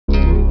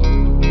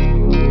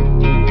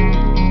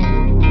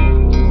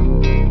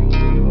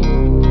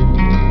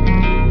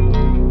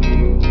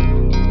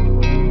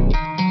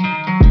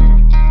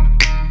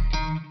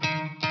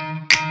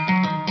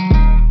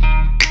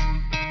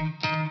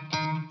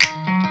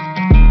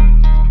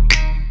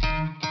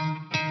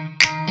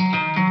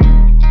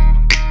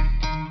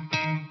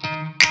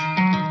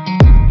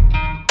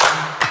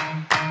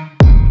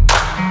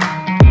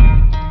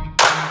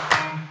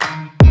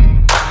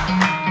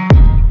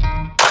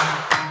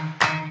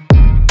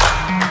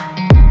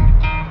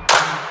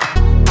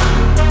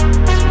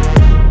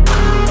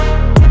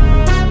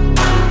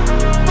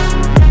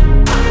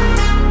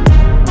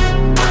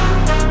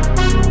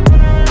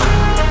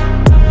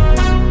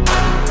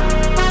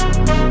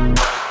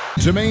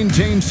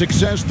maintain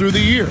success through the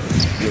year.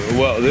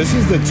 Well, this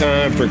is the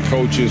time for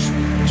coaches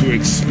to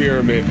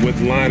experiment with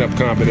lineup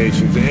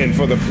combinations, and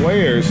for the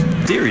players.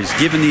 Series,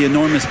 given the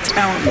enormous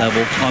talent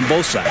level on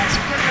both sides.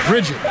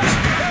 Bridges,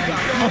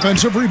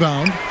 offensive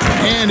rebound,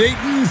 and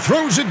Ayton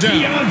throws it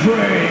down.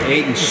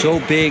 Ayton's so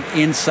big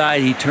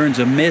inside, he turns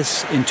a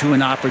miss into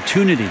an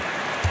opportunity.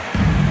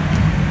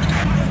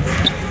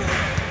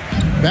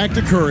 Back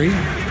to Curry.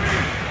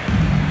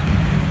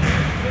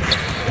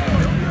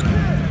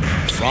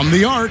 From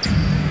the arc,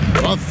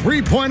 a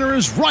three-pointer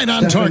is right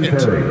on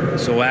target.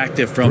 So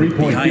active from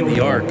behind the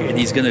arc, and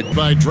he's going to...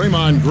 By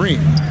Draymond Green.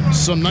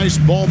 Some nice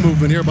ball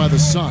movement here by the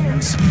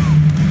Suns.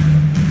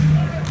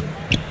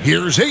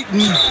 Here's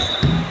Ayton,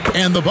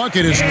 and the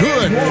bucket is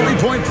good.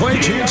 Three-point play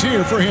chance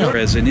here for him.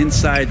 As an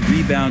inside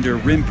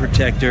rebounder, rim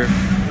protector,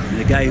 and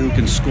a guy who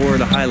can score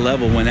at a high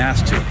level when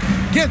asked to.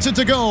 Gets it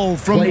to go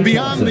from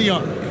beyond the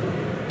arc.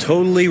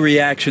 Totally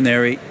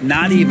reactionary,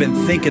 not even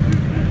thinking.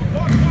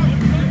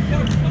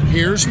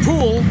 Here's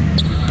Poole.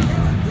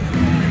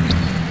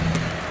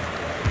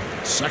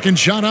 Second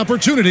shot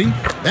opportunity.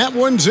 That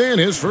one's in.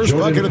 His first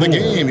bucket of the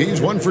game. He's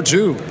 1 for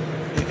 2.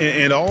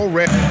 And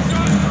already.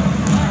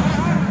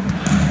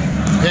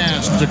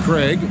 Pass to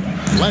Craig.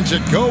 Lets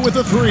it go with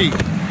a three.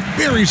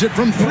 Buries it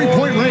from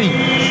three-point range.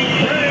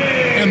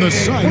 And the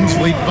Suns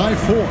lead by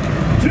 4.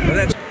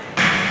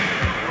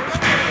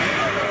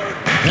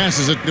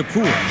 Passes it to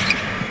Poole.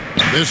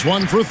 This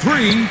one for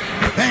 3.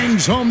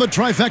 Bangs home the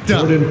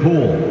trifecta.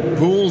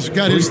 Poole's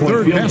got his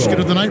third basket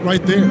of the night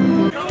right there.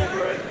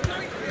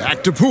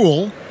 Back to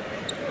Poole.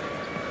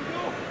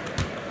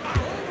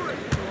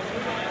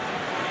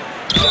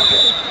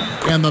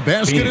 And the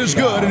basket is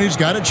good, and he's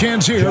got a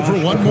chance here for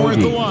one more at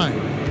the line.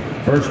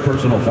 First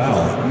personal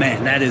foul.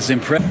 Man, that is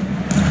impressive.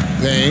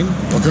 Payne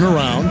looking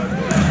around.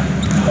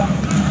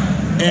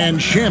 And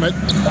Shamet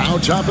now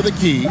top of the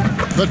key.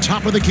 The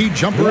top of the key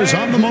jumper is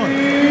on the mark.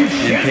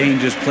 And Payne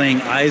just playing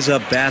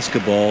eyes-up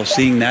basketball,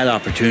 seeing that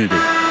opportunity.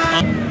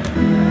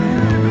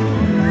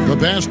 The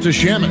pass to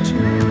Shamet.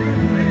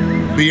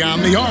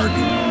 Beyond the arc.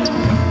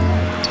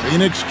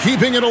 Phoenix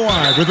keeping it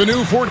alive with a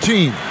new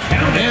 14.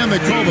 And they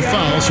call the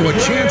foul, so a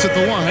chance at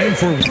the line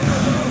for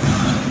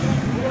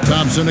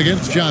Thompson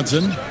against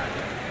Johnson.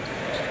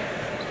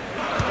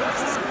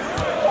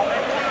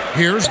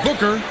 Here's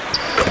Booker.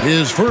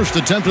 His first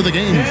attempt of the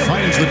game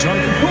finds the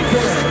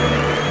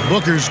target.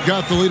 Booker's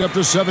got the lead up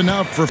to 7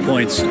 now for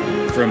points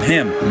from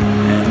him,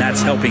 and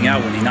that's helping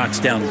out when he knocks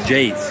down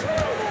Jays.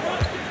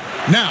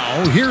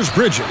 Now, here's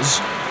Bridges.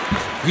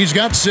 He's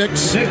got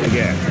 6.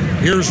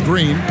 Here's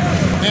Green.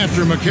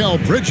 After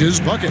Mikal Bridges'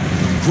 bucket.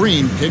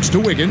 Green kicks to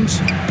Wiggins.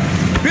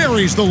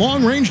 Buries the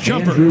long-range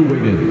jumper.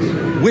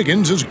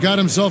 Wiggins has got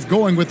himself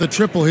going with the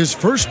triple, his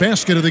first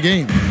basket of the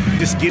game.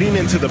 Just getting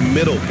into the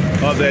middle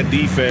of that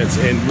defense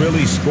and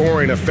really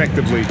scoring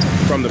effectively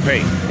from the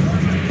paint.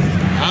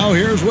 Now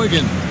here's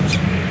Wiggins.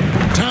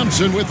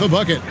 Thompson with the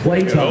bucket.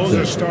 Those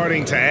are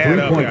starting to add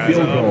up, guys.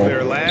 Of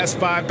their last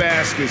 5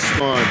 baskets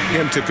on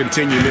him to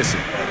continue missing.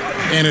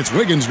 And it's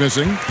Wiggins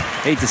missing.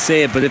 Hate to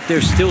say it, but if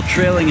they're still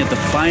trailing at the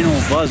final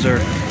buzzer,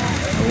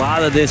 a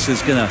lot of this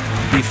is going to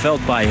be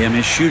felt by him.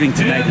 His shooting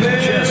tonight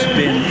has just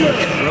been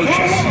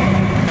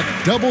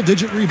atrocious.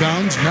 Double-digit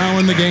rebounds now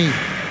in the game.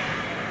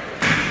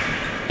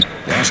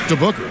 Pass to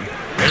Booker.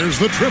 There's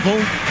the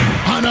triple.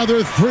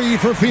 Another 3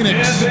 for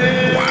Phoenix.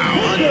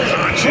 Wow,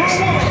 unconscious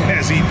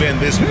has he been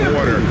this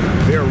quarter.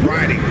 They're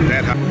riding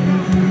that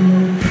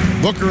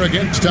high. Booker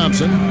against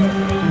Thompson.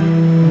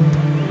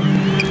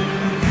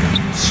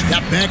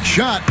 Step back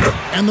shot,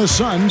 and the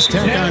Suns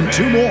tack on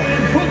 2 more.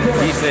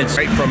 Defense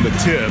right from the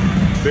tip.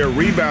 Their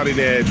rebounding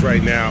edge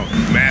right now,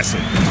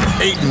 massive.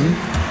 Ayton,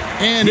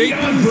 and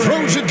Ayton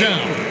throws it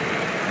down.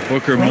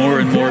 Booker more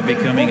and more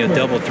becoming a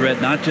double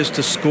threat, not just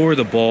to score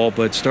the ball,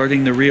 but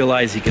starting to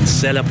realize he can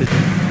set up it.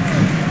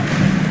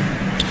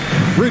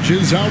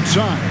 Bridges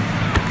outside.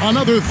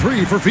 Another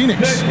 3 for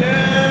Phoenix.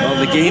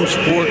 Well, the game's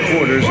 4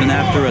 quarters, and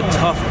after a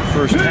tough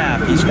first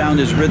half, he's found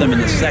his rhythm in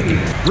the second.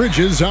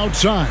 Bridges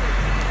outside.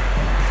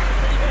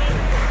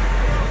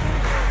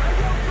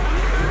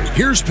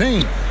 Here's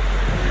Payne.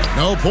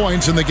 No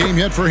points in the game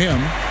yet for him.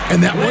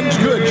 And that one's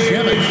good,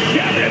 Shamet.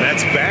 Yeah,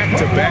 that's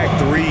back-to-back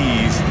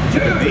threes.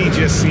 And he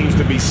just seems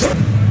to be...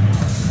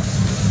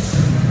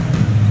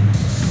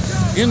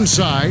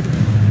 Inside.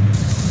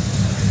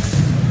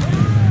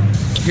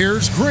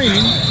 Here's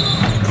Green.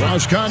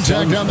 Cross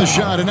contact on the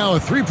shot, and now a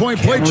 3-point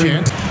play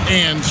chance.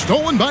 And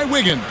stolen by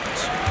Wiggins.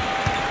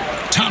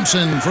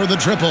 Thompson for the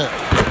triple.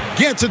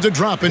 Gets it to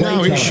drop, and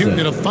now he's shooting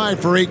at a 5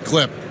 for 8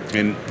 clip.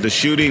 And the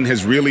shooting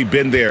has really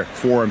been there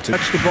for him to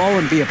touch the ball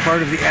and be a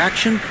part of the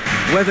action,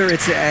 whether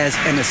it's as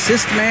an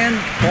assist man,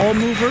 ball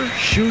mover,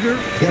 shooter,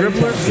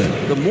 dribbler.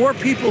 The more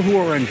people who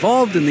are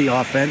involved in the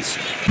offense.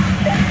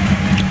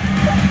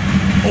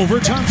 Over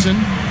Thompson.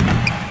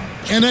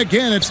 And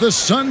again, it's the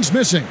Suns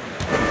missing.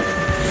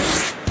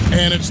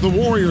 And it's the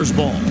Warriors'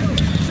 ball.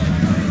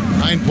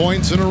 9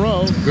 points in a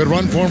row. Good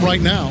run for him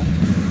right now.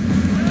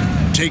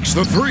 Takes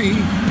the 3.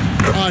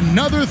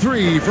 Another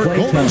 3 for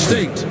Golden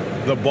State.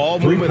 The ball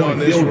movement on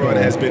this run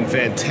has been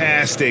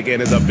fantastic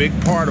and is a big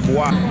part of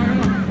why.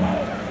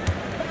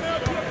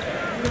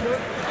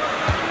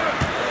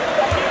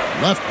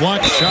 Left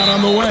block shot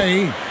on the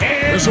way.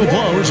 Whistle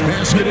blows.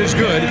 Basket is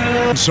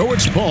good. So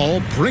it's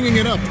Paul bringing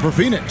it up for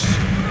Phoenix.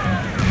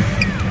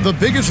 The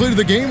biggest lead of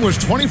the game was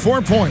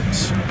 24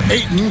 points.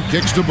 Ayton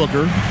kicks to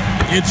Booker.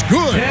 It's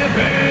good.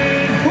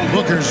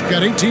 Booker's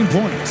got 18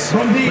 points.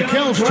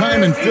 McHale's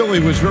time in Philly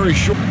was very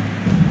short.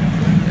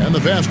 And the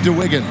pass to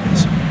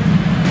Wiggins.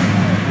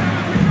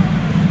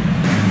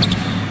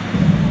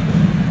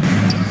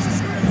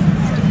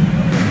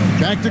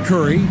 Back to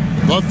Curry.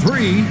 The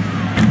three.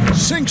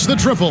 Sinks the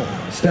triple.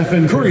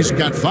 Stephen Curry's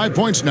got 5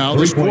 points now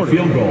this quarter.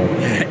 Field goal.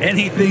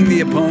 Anything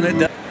the opponent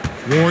does.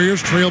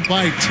 Warriors trailed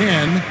by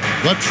 10.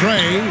 The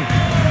tray.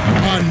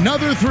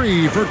 Another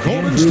three for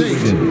Golden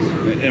State.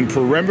 And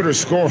perimeter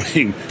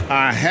scoring,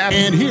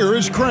 And here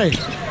is Craig.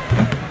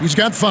 He's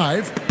got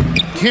 5.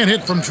 Can't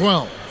hit from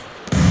 12.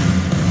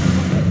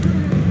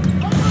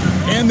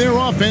 And their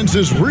offense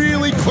is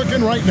really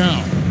clicking right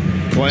now.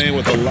 Playing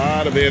with a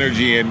lot of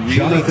energy and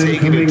really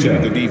taking it to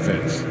the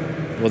defense.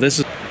 Well, this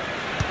is.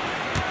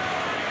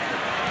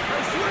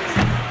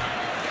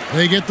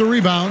 They get the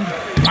rebound.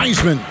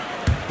 Wiseman.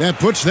 That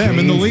puts them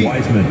in the lead.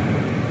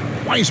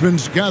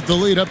 Wiseman's got the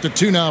lead up to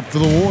 2 now for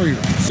the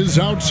Warriors. This is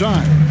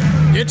outside.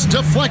 It's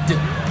deflected.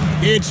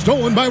 It's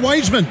stolen by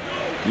Wiseman.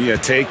 Yeah,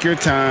 take your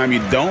time.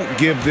 You don't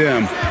give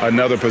them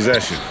another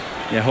possession.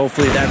 Yeah,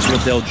 hopefully that's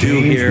what they'll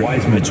do here.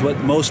 It's what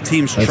most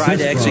teams try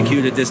to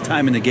execute at this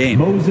time in the game.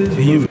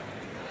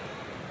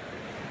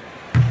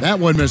 That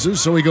one misses,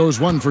 so he goes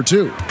 1 for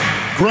 2.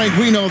 Greg,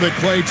 we know that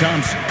Klay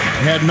Thompson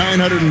had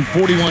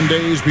 941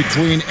 days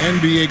between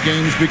NBA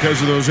games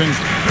because of those injuries.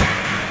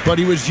 But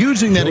he was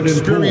using that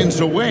experience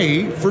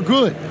away for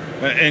good.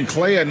 And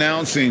Klay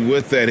announcing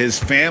with that his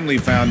family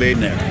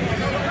foundation there.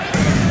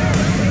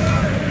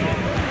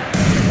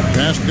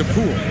 Pass to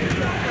Poole.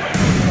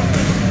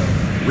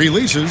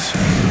 Releases,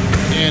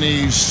 and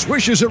he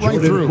swishes it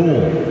right through.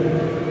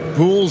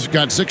 Poole's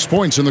got 6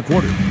 points in the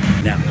quarter.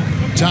 Now,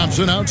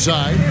 Thompson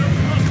outside.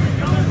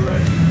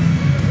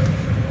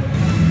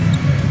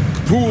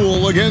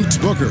 Poole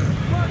against Booker.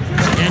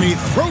 And he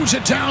throws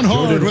it down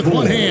hard with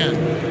one hand.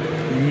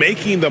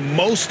 Making the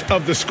most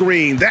of the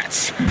screen.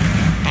 That's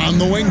on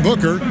the wing,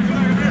 Booker.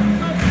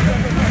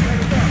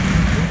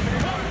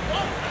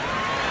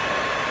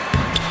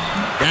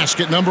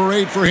 Basket number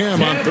 8 for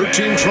him on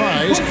 13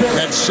 tries.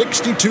 That's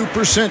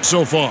 62%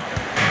 so far.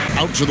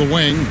 Out to the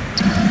wing.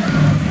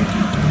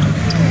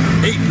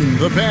 Ayton,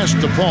 the pass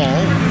to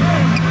Paul.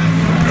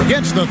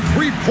 Gets the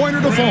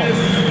three-pointer to fall.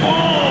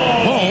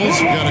 Paul's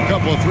got a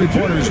couple of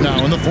three-pointers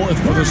now in the fourth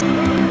for this.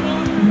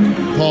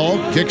 Paul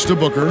kicks to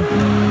Booker.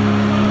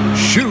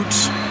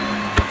 Shoots.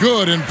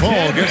 Good, and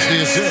Paul gets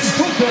the assist.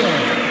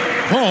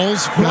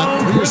 Paul's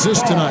got 3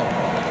 assists tonight.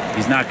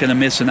 he's not going to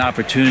miss an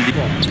opportunity.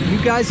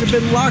 You guys have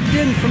been locked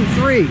in from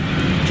 3.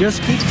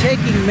 Just keep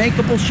taking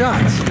makeable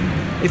shots.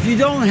 If you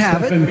don't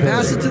have it,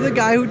 pass it to the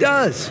guy who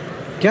does.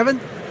 Kevin?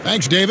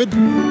 Thanks, David.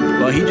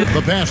 Well, he just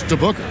the pass to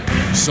Booker.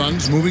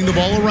 Suns moving the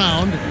ball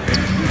around.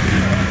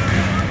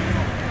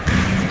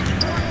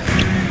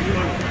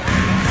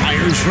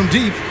 Fires from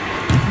deep.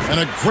 And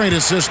a great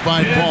assist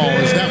by Paul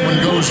as that one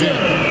goes in.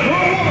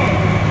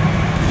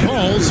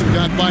 Paul's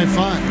got by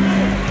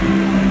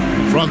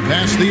 5. From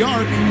past the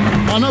arc,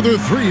 another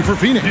 3 for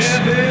Phoenix.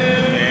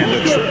 And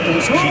the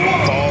triples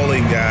keep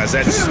falling, guys.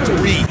 That's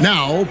 3.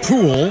 Now,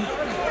 Poole.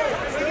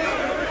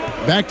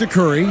 Back to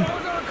Curry.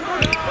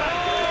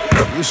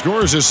 He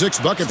scores his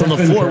 6th bucket from the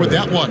floor with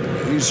that one.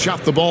 He's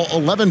shot the ball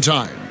 11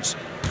 times.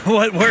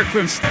 what worked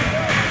from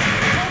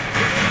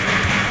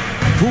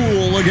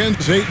Poole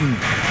against Ayton.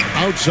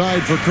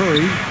 Outside for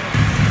Curry.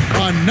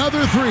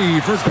 Another 3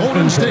 for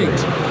Golden State.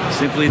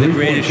 Simply the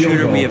greatest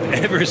shooter we have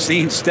ever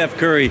seen, Steph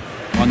Curry.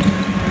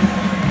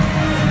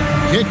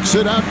 Kicks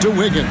it out to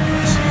Wiggins.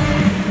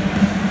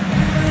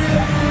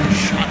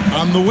 Shot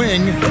on the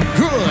wing.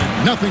 Good.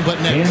 Nothing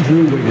but net.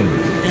 Andrew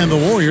Wiggins. And the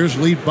Warriors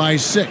lead by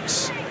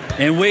 6.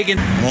 And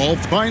Wiggins. Paul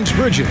finds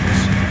Bridges.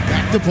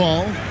 Back to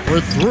Paul for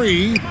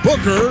 3.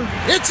 Booker.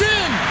 It's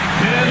in.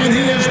 And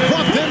he has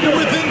brought them to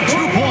within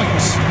 2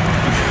 points.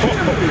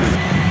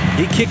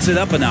 He kicks it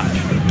up a notch.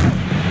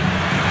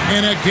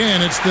 And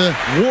again, it's the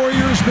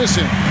Warriors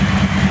missing.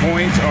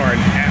 Points are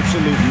an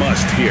absolute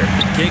must here.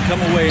 Can't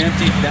come away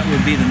empty. That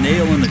would be the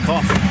nail in the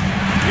coffin.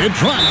 It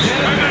drops.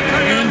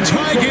 And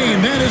tie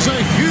game. That is a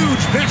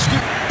huge basket.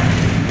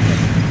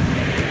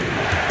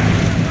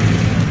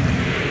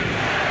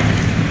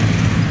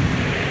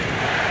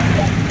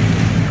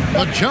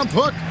 A jump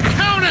hook.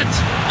 Count it.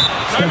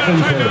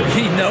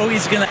 You know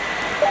he's going to.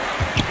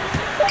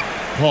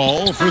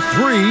 Paul for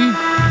 3.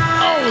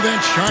 Oh,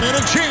 that shot had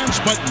a chance,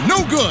 but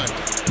no good.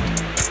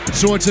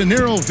 So it's a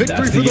narrow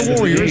victory for the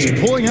Warriors,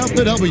 pulling out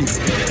the W.